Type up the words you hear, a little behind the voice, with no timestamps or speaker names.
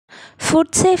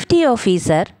Food safety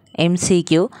officer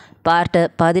MCQ part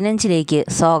 15ലേക്ക്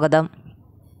സ്വാഗതം.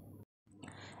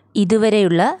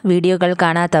 ഇതുവരെയുള്ള വീഡിയോകൾ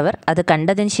കാണാത്തവർ അത്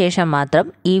കണ്ടതിന് ശേഷം മാത്രം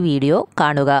ഈ വീഡിയോ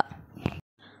കാണുക.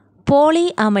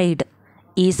 Polyamide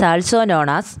is also known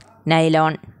as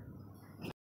nylon.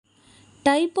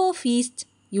 Type of east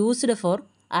used for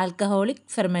alcoholic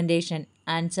fermentation.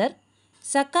 Answer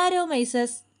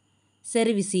സക്കാരോമൈസസ്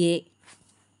സെറിവിസിയെ.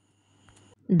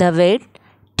 The word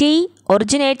tea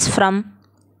originates from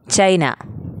China.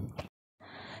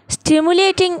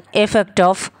 Stimulating effect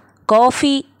of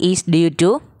coffee is due to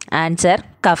answer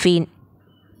caffeine.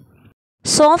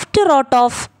 Soft rot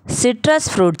of citrus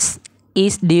fruits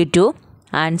is due to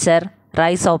answer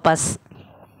Rhizopus.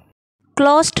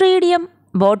 Clostridium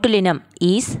botulinum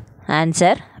is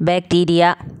answer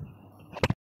bacteria.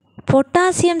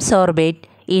 Potassium sorbate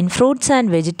in fruits and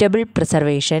vegetable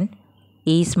preservation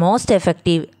is most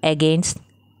effective against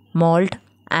mold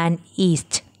and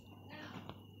yeast.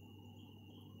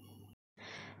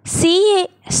 CA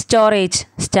storage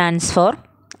stands for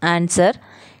answer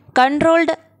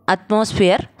controlled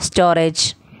atmosphere storage.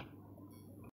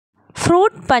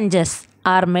 Fruit punches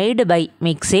are made by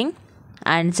mixing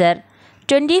answer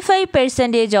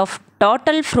 25% of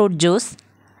total fruit juice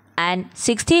and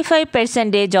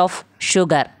 65% of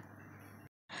sugar.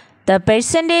 The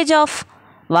percentage of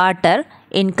water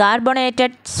in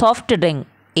carbonated soft drink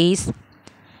is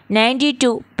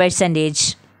 92%.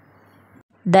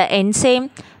 The enzyme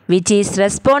which is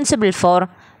responsible for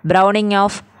browning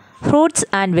of fruits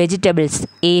and vegetables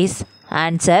is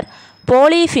answer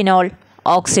polyphenol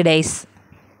oxidase.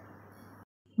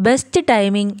 Best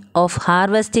timing of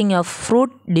harvesting of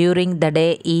fruit during the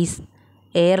day is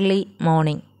early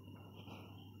morning.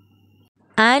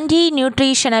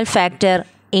 Anti-nutritional factor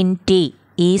in tea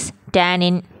is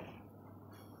tannin.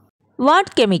 What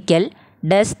chemical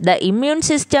does the immune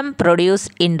system produce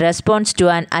in response to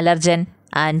an allergen?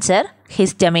 Answer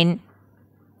histamine.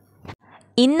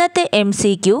 ഇന്നത്തെ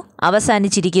MCQ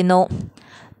അവസാനിച്ചിരിക്കുന്നു.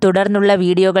 തുടർന്നുള്ള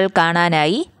വീഡിയോകൾ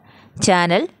കാണാനായി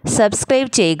channel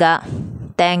subscribe ചെയ്യുക.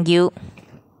 Thank you.